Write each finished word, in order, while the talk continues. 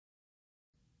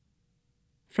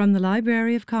From the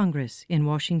Library of Congress in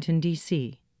Washington,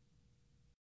 D.C.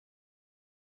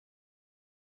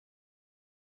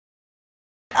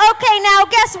 Okay, now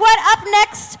guess what? Up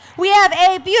next, we have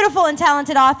a beautiful and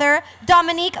talented author,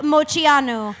 Dominique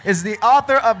Moceanu. Is the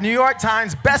author of New York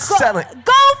Times best-selling.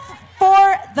 Go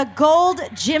for the Gold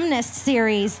Gymnasts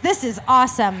series. This is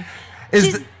awesome. We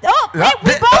both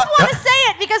want to say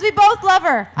it because we both love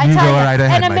her. I tell you, right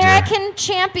ahead, an American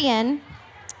champion.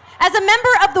 As a member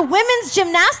of the women's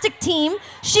gymnastic team,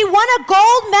 she won a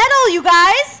gold medal, you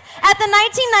guys, at the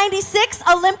 1996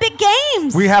 Olympic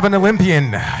Games. We have an Olympian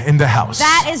in the house.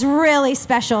 That is really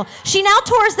special. She now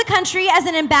tours the country as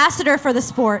an ambassador for the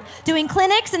sport, doing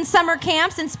clinics and summer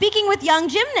camps and speaking with young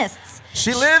gymnasts.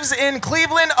 She lives in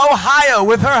Cleveland, Ohio,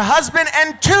 with her husband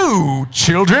and 2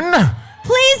 children.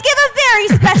 Please give a very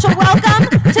special welcome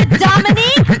to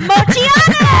Dominique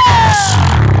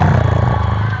Moceanu!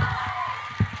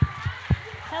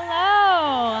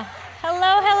 Hello.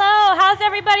 Hello, hello. How's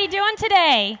everybody doing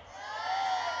today?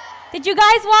 Did you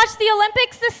guys watch the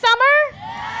Olympics this summer?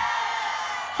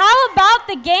 How about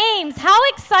the games? How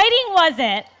exciting was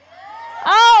it?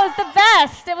 Oh, it was the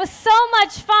best. It was so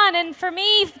much fun. And for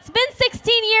me, it's been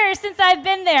 16 years since I've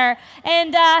been there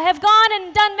and have gone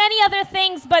and done many other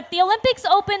things. But the Olympics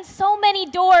opened so many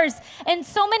doors and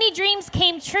so many dreams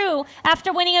came true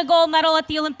after winning a gold medal at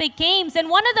the Olympic Games. And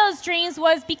one of those dreams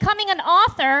was becoming an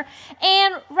author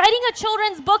and writing a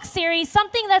children's book series,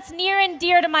 something that's near and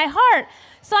dear to my heart.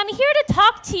 So I'm here to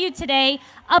talk to you today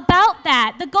about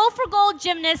that. The Go for Gold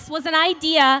Gymnasts was an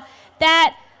idea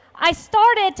that I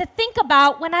started to think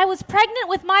about when I was pregnant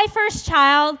with my first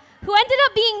child, who ended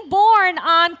up being born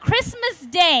on Christmas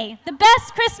Day, the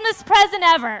best Christmas present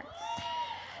ever.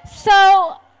 So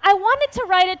I wanted to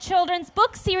write a children's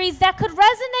book series that could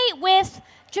resonate with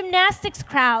gymnastics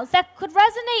crowds, that could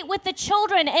resonate with the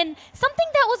children, and something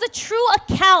that was a true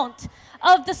account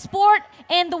of the sport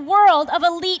and the world of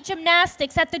elite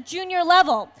gymnastics at the junior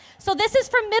level. So this is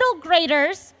for middle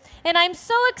graders, and I'm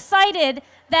so excited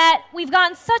that we've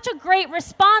gotten such a great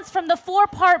response from the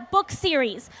 4-part book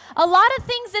series. A lot of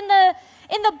things in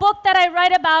the book that I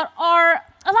write about are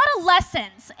a lot of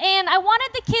lessons, and I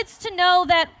wanted the kids to know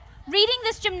that reading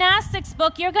this gymnastics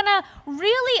book, you're gonna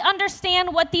really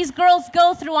understand what these girls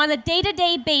go through on a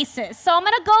day-to-day basis. So I'm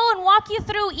gonna go and walk you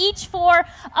through each 4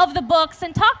 of the books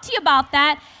and talk to you about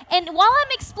that. And while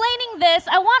I'm explaining this,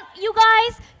 I want you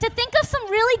guys to think of some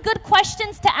really good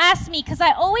questions to ask me, because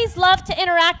I always love to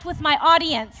interact with my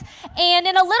audience. And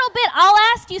in a little bit, I'll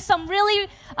ask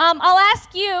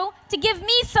you to give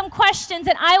me some questions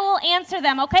and I will answer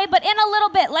them, okay? But in a little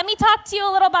bit, let me talk to you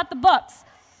a little about the books.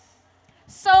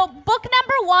 So book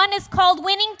number 1 is called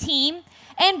Winning Team,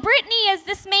 and Brittany is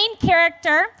this main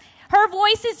character. Her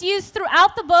voice is used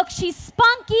throughout the book. She's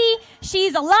spunky,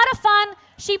 she's a lot of fun.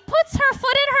 She puts her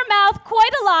foot in her mouth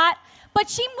quite a lot, but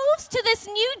she moves to this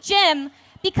new gym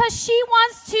because she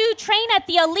wants to train at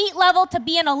the elite level to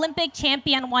be an Olympic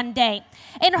champion one day.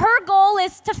 And her goal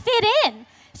is to fit in.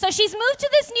 So she's moved to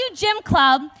this new gym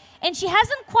club, and she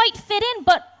hasn't quite fit in,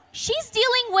 but she's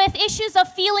dealing with issues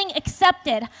of feeling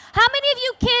accepted. How many of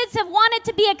you kids have wanted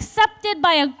to be accepted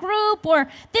by a group or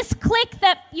this clique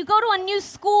that you go to a new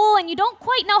school and you don't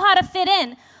quite know how to fit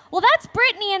in? Well, that's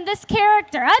Brittany and this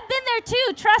character. I've been there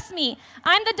too, trust me.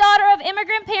 I'm the daughter of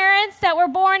immigrant parents that were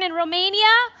born in Romania.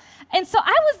 And so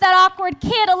I was that awkward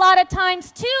kid a lot of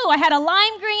times too. I had a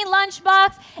lime green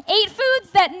lunchbox, ate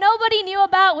foods that nobody knew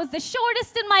about, was the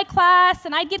shortest in my class,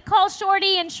 and I'd get called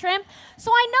shorty and shrimp.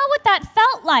 So I know what that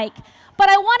felt like. But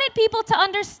I wanted people to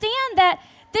understand that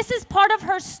this is part of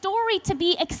her story, to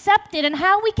be accepted and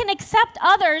how we can accept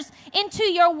others into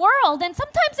your world. And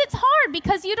sometimes it's hard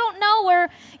because you don't know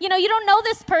you don't know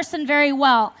this person very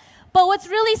well. But what's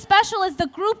really special is the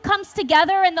group comes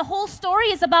together and the whole story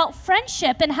is about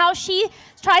friendship and how she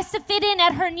tries to fit in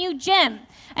at her new gym.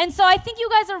 And so I think you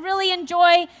guys will really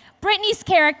enjoy Brittany's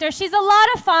character. She's a lot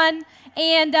of fun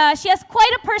and she has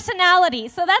quite a personality.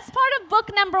 So that's part of book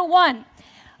number 1.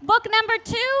 Book number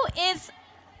 2 is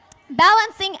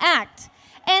Balancing Act.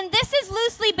 And this is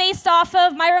loosely based off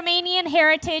of my Romanian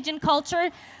heritage and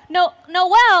culture.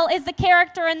 Noelle is the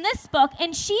character in this book,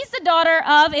 and she's the daughter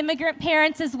of immigrant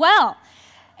parents as well.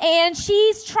 And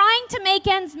she's trying to make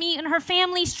ends meet, and her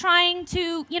family's trying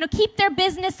to, keep their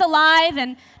business alive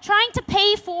and trying to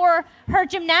pay for her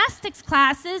gymnastics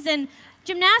classes. And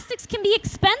gymnastics can be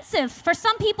expensive. For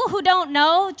some people who don't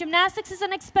know, gymnastics is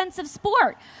an expensive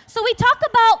sport. So we talk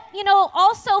about,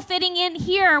 also fitting in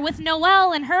here with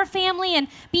Noelle and her family and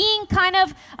being kind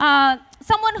of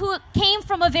someone who came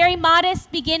from a very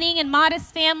modest beginning and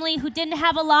modest family who didn't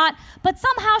have a lot, but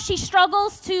somehow she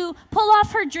struggles to pull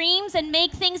off her dreams and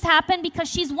make things happen because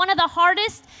she's one of the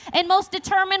hardest and most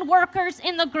determined workers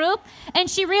in the group. And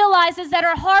she realizes that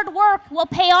her hard work will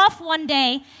pay off one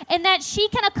day and that she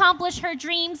can accomplish her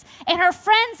dreams. And her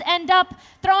friends end up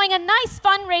throwing a nice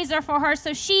fundraiser for her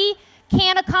so she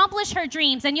can accomplish her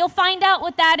dreams. And you'll find out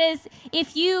what that is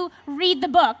if you read the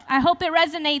book. I hope it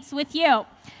resonates with you.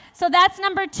 So that's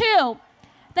number 2.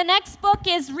 The next book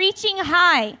is Reaching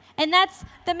High, and that's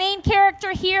the main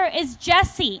character here is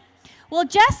Jessie. Well,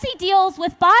 Jessie deals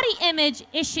with body image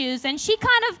issues, and she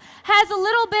kind of has a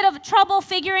little bit of trouble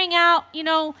figuring out,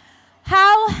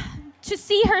 how to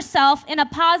see herself in a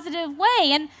positive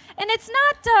way. And it's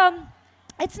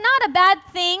not a bad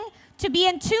thing to be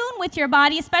in tune with your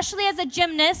body, especially as a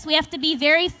gymnast. We have to be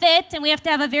very fit, and we have to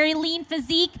have a very lean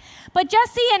physique. But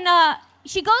Jessie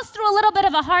she goes through a little bit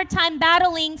of a hard time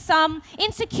battling some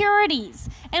insecurities.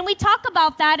 And we talk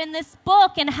about that in this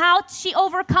book and how she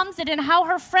overcomes it and how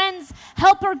her friends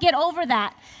help her get over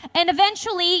that. And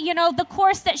eventually, the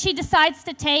course that she decides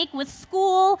to take with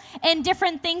school and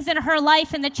different things in her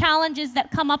life and the challenges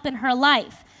that come up in her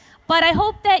life. But I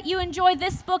hope that you enjoy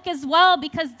this book as well,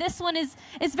 because this one is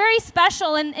very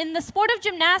special. And in the sport of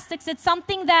gymnastics, it's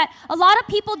something that a lot of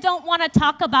people don't want to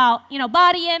talk about,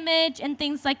 body image and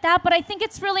things like that. But I think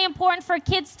it's really important for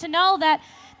kids to know that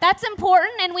that's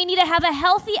important, and we need to have a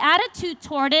healthy attitude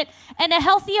toward it and a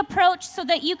healthy approach so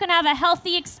that you can have a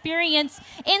healthy experience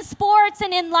in sports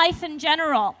and in life in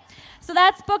general. So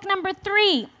that's book number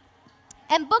 3.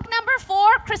 And book number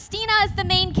 4, Christina is the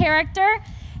main character.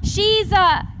 She's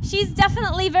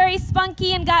definitely very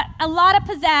spunky and got a lot of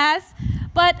pizzazz,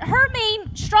 but her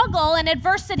main struggle and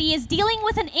adversity is dealing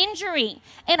with an injury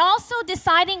and also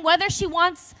deciding whether she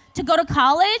wants to go to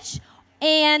college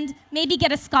and maybe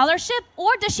get a scholarship,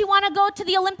 or does she want to go to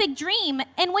the Olympic dream?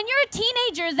 And when you're a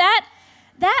teenager, that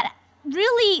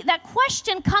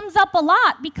question comes up a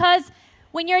lot, because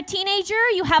when you're a teenager,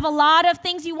 you have a lot of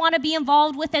things you want to be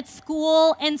involved with at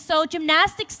school, and so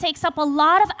gymnastics takes up a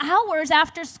lot of hours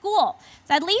after school.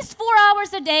 It's at least 4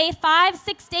 hours a day,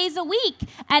 5-6 days a week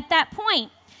at that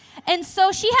point. And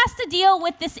so she has to deal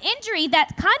with this injury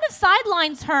that kind of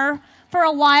sidelines her for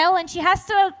a while, and she has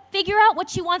to figure out what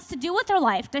she wants to do with her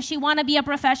life. Does she want to be a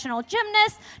professional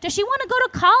gymnast? Does she want to go to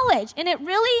college? And it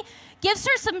really gives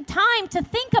her some time to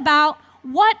think about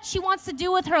what she wants to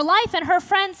do with her life, and her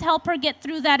friends help her get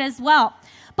through that as well.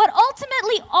 But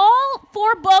ultimately, all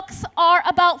 4 books are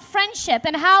about friendship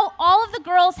and how all of the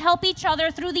girls help each other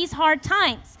through these hard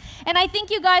times. And I think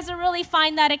you guys will really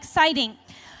find that exciting.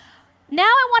 Now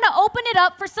I want to open it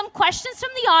up for some questions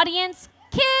from the audience.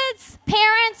 Kids,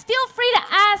 parents, feel free to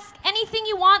ask anything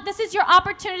you want. This is your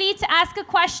opportunity to ask a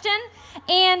question,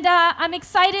 and I'm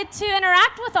excited to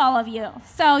interact with all of you.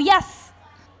 So yes.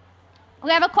 We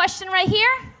have a question right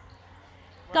here.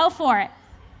 Go for it.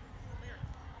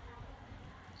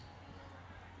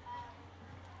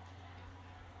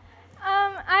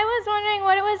 I was wondering,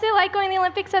 what was it like going to the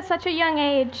Olympics at such a young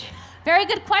age? Very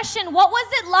good question. What was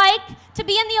it like to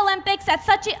be in the Olympics at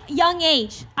such a young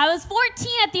age? I was 14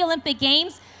 at the Olympic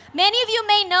Games. Many of you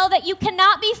may know that you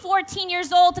cannot be 14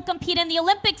 years old to compete in the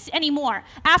Olympics anymore.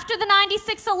 After the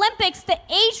 '96 Olympics, the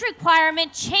age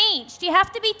requirement changed. You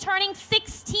have to be turning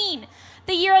 16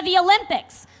 the year of the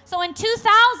Olympics. So in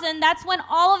 2000, that's when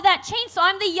all of that changed. So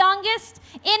I'm the youngest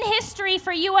in history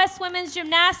for U.S. women's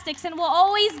gymnastics and will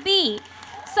always be.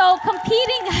 So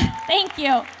competing, thank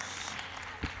you.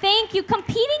 Thank you.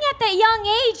 Competing at that young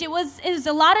age, it was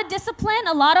a lot of discipline,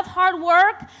 a lot of hard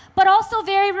work, but also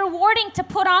very rewarding to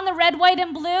put on the red, white,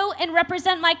 and blue and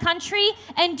represent my country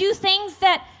and do things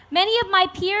that many of my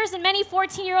peers and many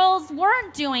 14-year-olds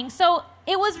weren't doing. So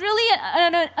it was really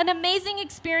an amazing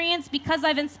experience, because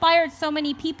I've inspired so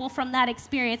many people from that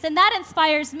experience. And that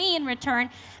inspires me in return,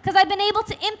 because I've been able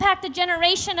to impact a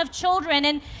generation of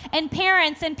children and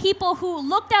parents and people who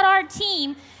looked at our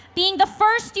team being the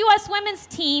first U.S. women's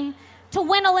team to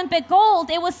win Olympic gold.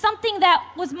 It was something that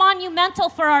was monumental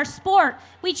for our sport.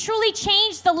 We truly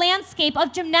changed the landscape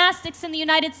of gymnastics in the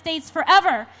United States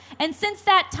forever. And since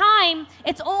that time,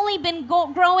 it's only been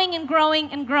growing and growing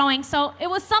and growing. So it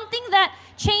was something that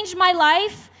changed my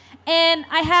life. And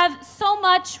I have so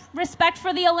much respect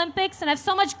for the Olympics, and I have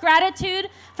so much gratitude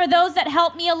for those that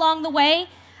helped me along the way.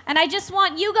 And I just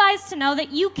want you guys to know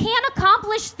that you can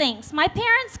accomplish things. My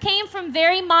parents came from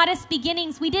very modest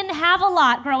beginnings. We didn't have a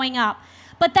lot growing up.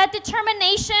 But that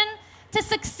determination to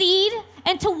succeed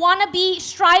and to want to be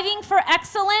striving for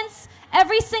excellence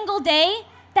every single day,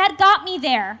 that got me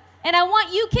there. And I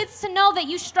want you kids to know that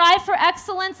you strive for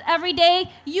excellence every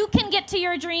day. You can get to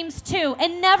your dreams too,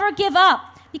 and never give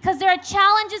up, because there are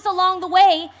challenges along the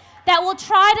way that will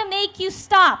try to make you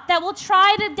stop, that will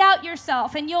try to doubt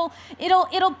yourself, and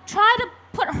it'll try to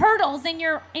put hurdles in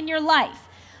your life.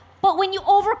 But when you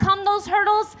overcome those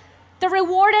hurdles, the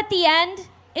reward at the end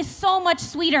is so much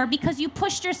sweeter, because you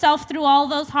pushed yourself through all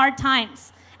those hard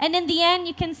times. And in the end,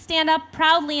 you can stand up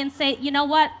proudly and say, you know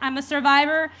what, I'm a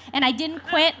survivor, and I didn't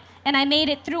quit, and I made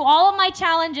it through all of my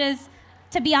challenges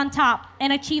to be on top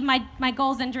and achieve my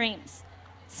goals and dreams.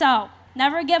 So,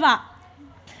 never give up.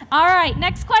 All right,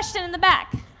 next question in the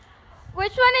back.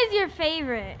 Which one is your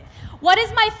favorite? What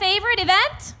is my favorite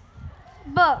event?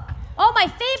 Book. Oh, my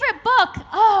favorite book.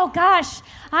 Oh, gosh.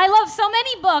 I love so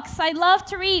many books. I love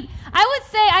to read. I would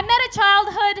say I met a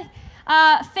childhood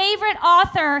favorite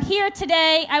author here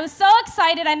today. I was so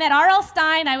excited. I met R.L.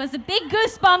 Stine. I was a big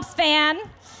Goosebumps fan.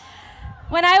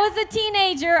 When I was a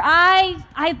teenager,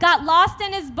 I got lost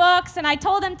in his books, and I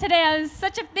told him today I was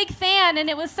such a big fan, and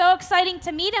it was so exciting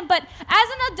to meet him. But as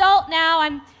an adult now,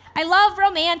 I love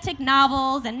romantic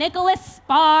novels and Nicholas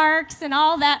Sparks and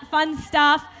all that fun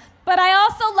stuff. But I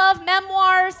also love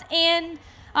memoirs and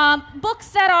books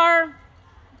that are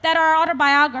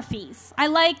autobiographies. I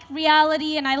like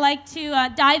reality, and I like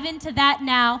to dive into that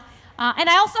now. And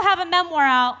I also have a memoir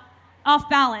out, Off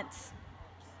Balance.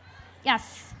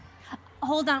 Yes.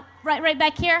 Hold on, right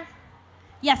back here.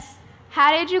 Yes.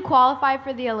 How did you qualify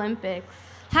for the Olympics?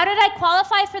 How did I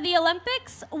qualify for the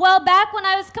Olympics? Well, back when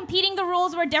I was competing, the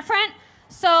rules were different.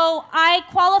 So I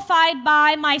qualified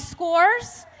by my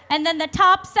scores, and then the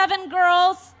top 7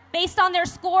 girls, based on their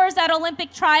scores at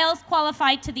Olympic trials,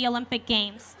 qualified to the Olympic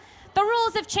Games. The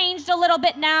rules have changed a little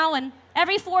bit now, and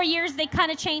every 4 years they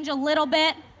kind of change a little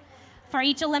bit for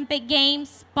each Olympic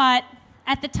Games, but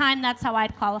at the time, that's how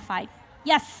I'd qualified.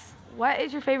 Yes? What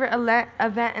is your favorite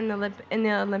event in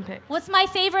the Olympics? What's my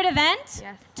favorite event?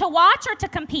 Yes. To watch or to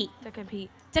compete? To compete.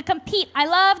 To compete. I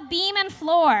love beam and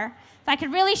floor. So I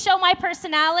could really show my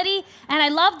personality, and I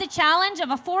love the challenge of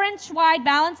a 4-inch wide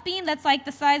balance beam that's like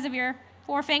the size of your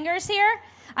 4 fingers here.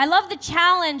 I love the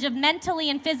challenge of mentally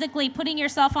and physically putting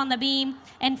yourself on the beam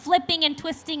and flipping and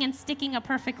twisting and sticking a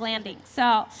perfect landing.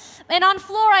 So, and on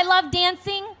floor, I love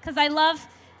dancing, because I love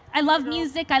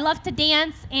music. I love to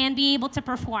dance and be able to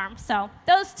perform. So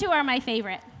those 2 are my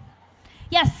favorite.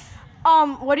 Yes?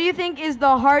 What do you think is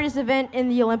the hardest event in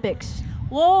the Olympics?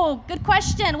 Whoa, good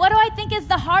question. What do I think is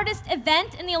the hardest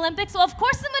event in the Olympics? Well, of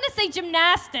course I'm going to say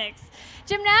gymnastics.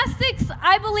 Gymnastics,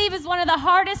 I believe, is one of the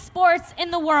hardest sports in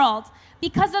the world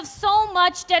because of so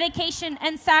much dedication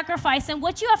and sacrifice. And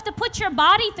what you have to put your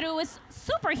body through is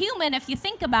superhuman if you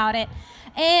think about it.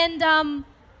 And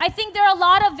I think there are a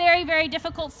lot of very, very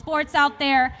difficult sports out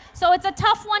there. So it's a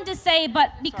tough one to say,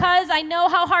 but because I know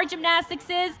how hard gymnastics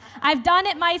is, I've done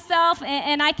it myself,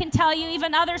 and I can tell you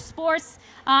even other sports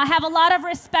have a lot of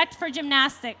respect for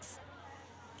gymnastics.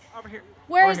 Over here.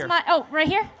 Where's my, oh, right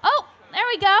here? Oh, there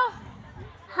we go.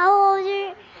 How old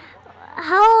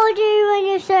are you when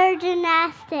you started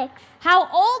gymnastics? How old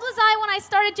was I when I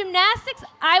started gymnastics?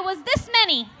 I was this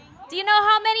many. Do you know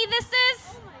how many this is?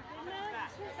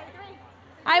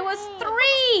 I was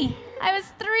 3. I was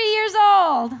 3 years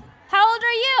old. How old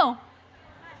are you?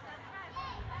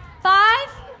 5?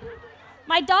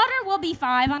 My daughter will be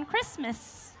 5 on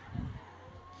Christmas.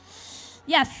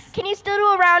 Yes. Can you still do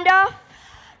a round off?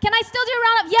 Can I still do a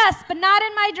round off? Yes, but not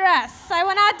in my dress. I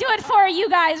will not do it for you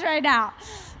guys right now.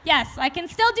 Yes, I can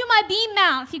still do my beam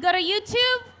mount. If you go to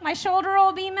YouTube, my shoulder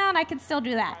roll beam mount, I can still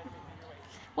do that.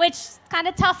 Which is kind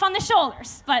of tough on the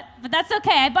shoulders, but that's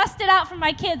okay. I bust it out for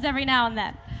my kids every now and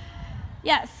then.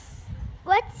 Yes.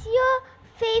 What's your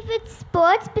favorite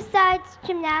sports besides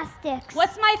gymnastics?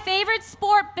 What's my favorite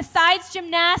sport besides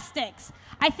gymnastics?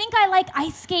 I think I like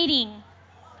ice skating.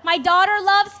 My daughter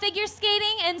loves figure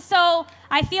skating, and so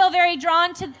I feel very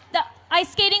drawn to the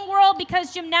ice skating world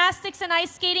because gymnastics and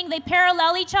ice skating, they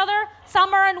parallel each other.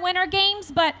 Summer and winter games,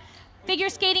 but figure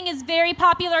skating is very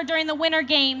popular during the winter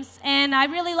games, and I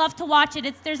really love to watch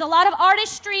it. There's a lot of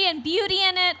artistry and beauty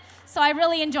in it, so I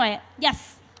really enjoy it.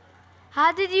 Yes?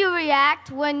 How did you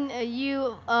react when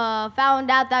you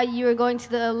found out that you were going to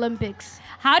the Olympics?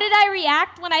 How did I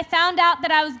react when I found out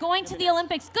that I was going to the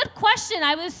Olympics? Good question.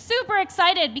 I was super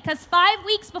excited because 5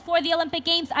 weeks before the Olympic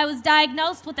Games, I was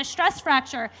diagnosed with a stress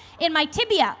fracture in my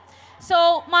tibia.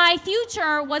 So my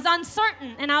future was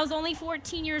uncertain, and I was only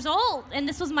 14 years old, and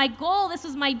this was my goal, this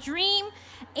was my dream,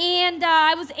 and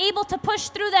I was able to push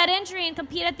through that injury and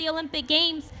compete at the Olympic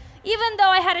Games. Even though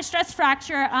I had a stress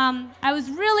fracture, I was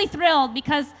really thrilled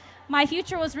because my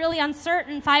future was really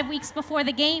uncertain 5 weeks before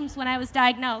the Games when I was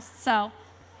diagnosed. So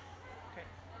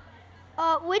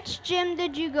Which gym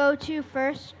did you go to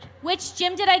first? Which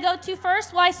gym did I go to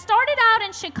first? Well, I started out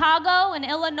in Chicago and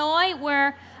Illinois,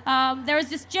 where there was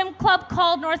this gym club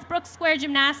called Northbrook Square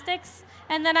Gymnastics.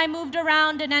 And then I moved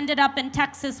around and ended up in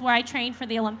Texas, where I trained for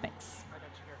the Olympics.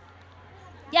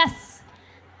 Yes?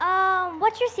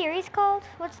 What's your series called?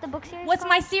 What's the book series What's called?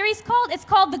 my series called? It's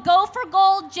called the Go for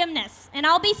Gold Gymnasts. And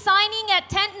I'll be signing at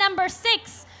tent number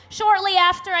 6 shortly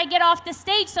after I get off the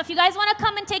stage. So if you guys want to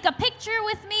come and take a picture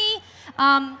with me,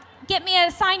 get me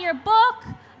to sign your book,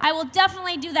 I will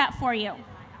definitely do that for you.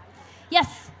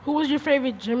 Yes? Who was your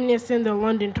favorite gymnast in the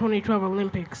London 2012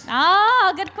 Olympics?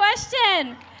 Oh, good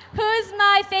question. Who's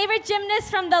my favorite gymnast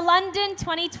from the London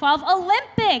 2012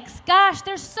 Olympics? Gosh,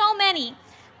 there's so many.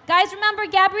 Guys, remember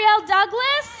Gabrielle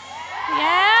Douglas?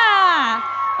 Yeah.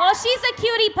 Well, she's a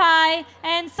cutie pie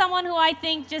and someone who I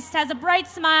think just has a bright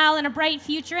smile and a bright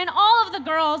future, and all of the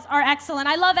girls are excellent.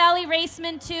 I love Allie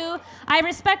Raceman, too. I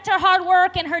respect her hard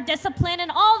work and her discipline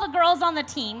and all the girls on the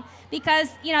team because,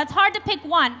 you know, it's hard to pick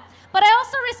one. But I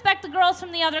also respect the girls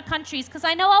from the other countries because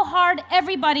I know how hard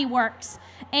everybody works.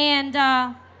 And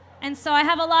so I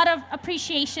have a lot of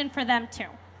appreciation for them, too.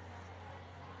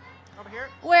 Over here.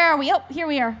 Where are we? Oh, here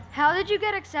we are. How did you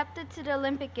get accepted to the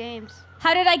Olympic Games?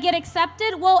 How did I get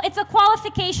accepted? Well, it's a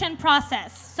qualification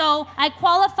process. So I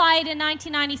qualified in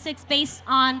 1996 based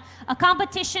on a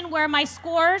competition where my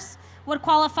scores would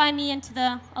qualify me into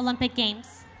the Olympic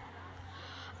Games.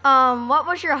 What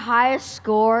was your highest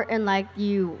score in the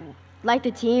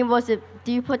team?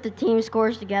 Do you put the team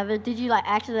scores together? Did you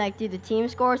actually do the team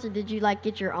scores, or did you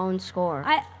get your own score?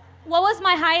 What was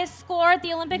my highest score at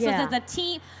the Olympics? Yeah. Was it the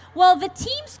team? Well, the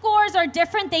team scores are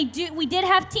different. We did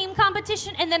have team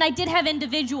competition, and then I did have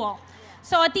individual.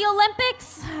 So at the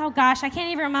Olympics, oh gosh, I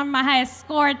can't even remember my highest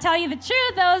score. To tell you the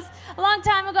truth, that was a long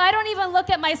time ago. I don't even look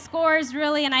at my scores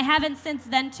really, and I haven't since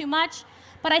then too much.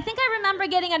 But I think I remember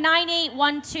getting a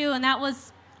 9.812, and that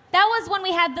was when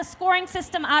we had the scoring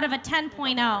system out of a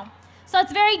 10.0. So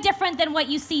it's very different than what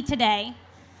you see today.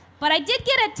 But I did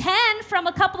get a 10 from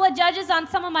a couple of judges on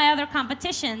some of my other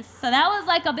competitions, so that was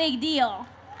like a big deal.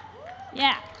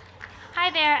 Yeah.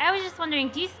 Hi there. I was just wondering,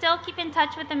 do you still keep in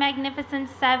touch with the Magnificent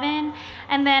Seven?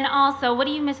 And then also, what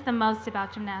do you miss the most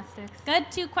about gymnastics? Good,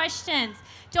 2 questions.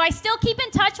 Do I still keep in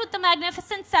touch with the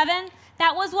Magnificent Seven?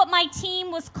 That was what my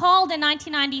team was called in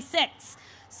 1996.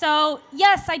 So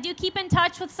yes, I do keep in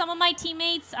touch with some of my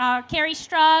teammates, Carrie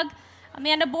Strug,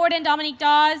 Amanda Borden, Dominique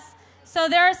Dawes. So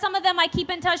there are some of them I keep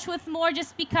in touch with more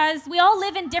just because we all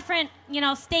live in different,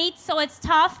 states, so it's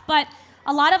tough. But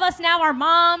a lot of us now are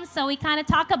moms, so we kind of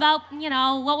talk about, what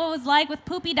it was like with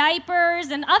poopy diapers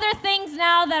and other things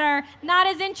now that are not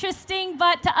as interesting.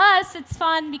 But to us, it's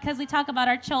fun because we talk about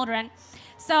our children.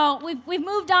 So we've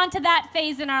moved on to that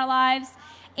phase in our lives.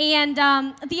 And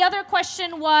the other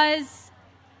question was,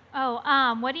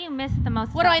 what do you miss the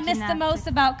most? What do I miss the most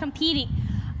about competing?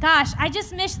 Gosh, I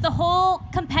just miss the whole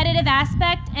competitive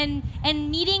aspect and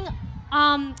meeting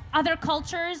other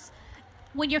cultures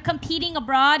when you're competing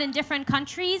abroad in different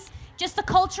countries. Just the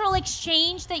cultural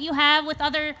exchange that you have with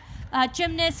other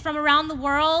gymnasts from around the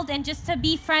world, and just to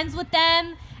be friends with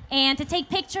them and to take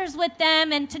pictures with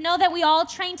them and to know that we all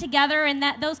train together and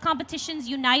that those competitions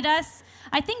unite us.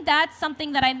 I think that's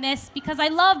something that I miss because I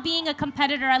love being a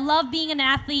competitor. I love being an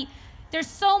athlete. There's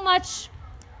so much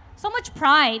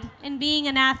pride in being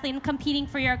an athlete and competing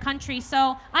for your country.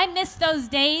 So I miss those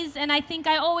days, and I think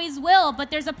I always will. But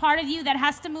there's a part of you that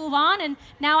has to move on, and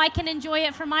now I can enjoy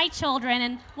it for my children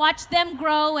and watch them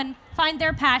grow and find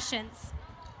their passions.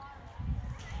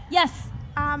 Yes?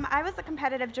 I was a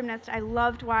competitive gymnast. I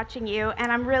loved watching you,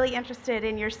 and I'm really interested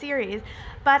in your series.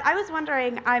 But I was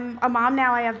wondering, I'm a mom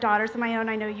now. I have daughters of my own.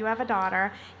 I know you have a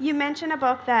daughter. You mentioned a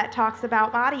book that talks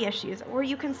about body issues. Were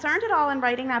you concerned at all in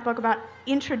writing that book about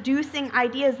introducing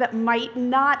ideas that might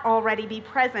not already be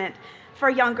present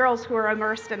for young girls who are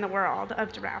immersed in the world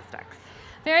of gymnastics?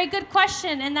 Very good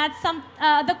question, and that's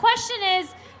the question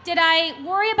is, did I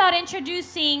worry about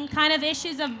introducing kind of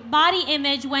issues of body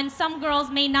image when some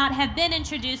girls may not have been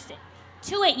introduced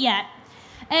to it yet?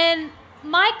 And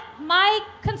my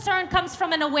concern comes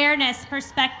from an awareness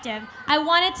perspective. I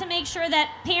wanted to make sure that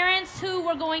parents who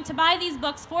were going to buy these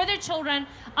books for their children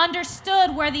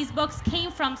understood where these books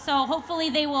came from. So hopefully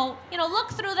they will,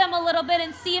 look through them a little bit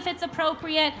and see if it's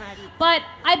appropriate. But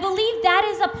I believe that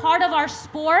is a part of our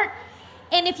sport.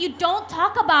 And if you don't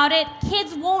talk about it,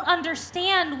 kids won't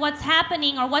understand what's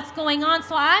happening or what's going on.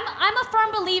 So I'm a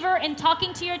firm believer in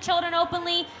talking to your children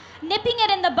openly, nipping it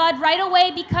in the bud right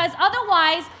away, because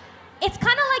otherwise, it's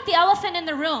kind of like the elephant in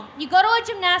the room. You go to a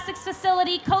gymnastics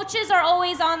facility, coaches are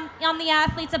always on the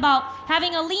athletes about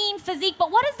having a lean physique,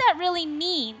 but what does that really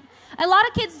mean? A lot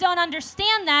of kids don't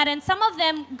understand that, and some of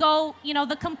them go, you know,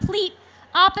 the complete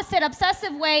opposite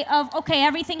obsessive way of, okay,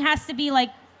 everything has to be like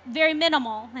very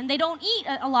minimal, and they don't eat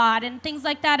a lot and things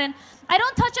like that. And I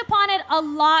don't touch upon it a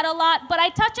lot, but I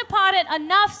touch upon it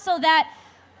enough so that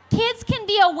kids can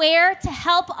be aware to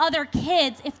help other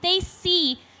kids if they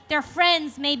see their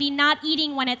friends maybe not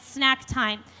eating when it's snack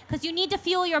time, because you need to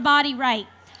fuel your body right.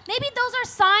 Maybe those are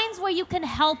signs where you can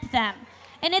help them.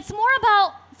 And it's more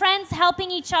about friends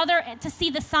helping each other to see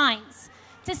the signs,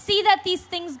 to see that these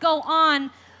things go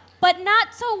on, but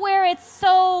not to where it's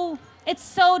so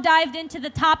dived into the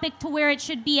topic to where it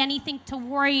should be anything to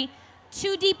worry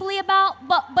too deeply about,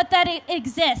 but that it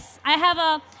exists. I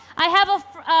have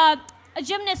a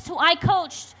gymnast who I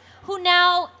coached who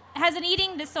now has an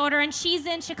eating disorder, and she's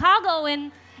in Chicago,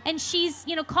 and she's,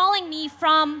 you know, calling me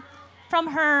from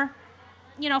her,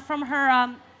 you know, from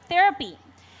her therapy,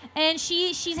 and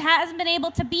she hasn't been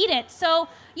able to beat it. So,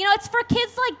 you know, it's for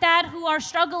kids like that who are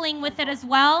struggling with it as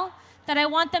well, that I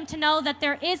want them to know that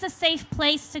there is a safe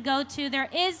place to go to. There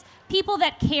is people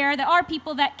that care. There are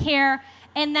people that care,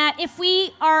 and that if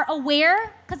we are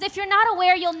aware, because if you're not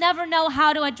aware, you'll never know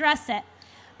how to address it.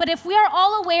 But if we are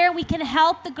all aware, we can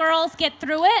help the girls get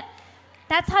through it.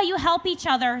 That's how you help each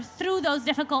other through those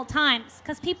difficult times,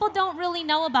 because people don't really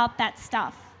know about that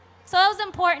stuff. So that was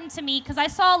important to me because I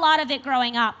saw a lot of it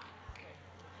growing up.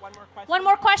 One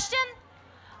more question?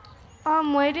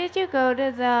 Where did you go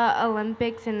to the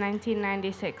Olympics in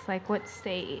 1996? Like, what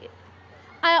state?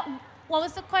 What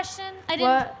was the question? I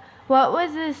didn't. What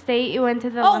was the state you went to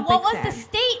the Olympics in? Oh, what was the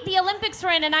state the Olympics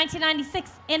were in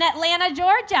 1996? In Atlanta,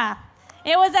 Georgia.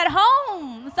 It was at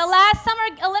home. It's the last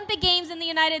Summer Olympic Games in the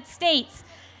United States.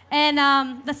 And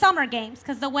the Summer Games,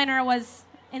 because the winter was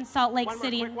in Salt Lake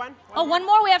City. One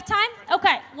more? We have time?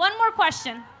 Okay, one more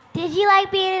question. Did you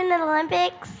like being in the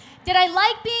Olympics? Did I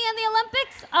like being in the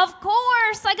Olympics? Of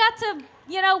course. I got to,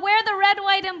 you know, wear the red,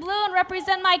 white, and blue and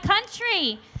represent my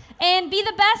country and be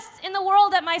the best in the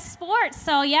world at my sport.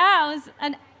 So, yeah, it was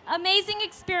an amazing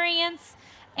experience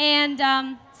and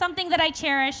something that I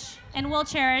cherish and will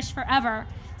cherish forever.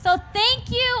 So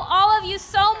thank you, all of you,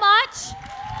 so much.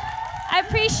 I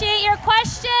appreciate your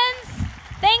questions.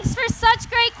 Thanks for such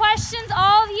great questions,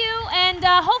 all of you. And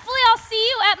hopefully I'll see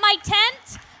you at my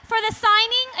tent for the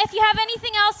signing. If you have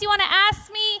anything else you want to ask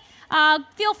me,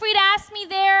 feel free to ask me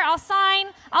there. I'll sign.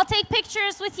 I'll take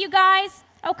pictures with you guys.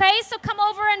 Okay, so come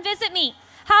over and visit me.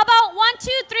 How about 1, 2,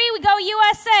 3, we go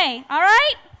USA, all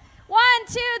right? 1,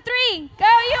 2, 3, go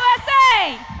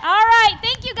USA! All right,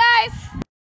 thank you guys.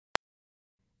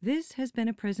 This has been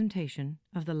a presentation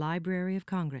of the Library of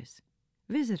Congress.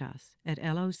 Visit us at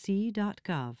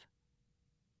loc.gov.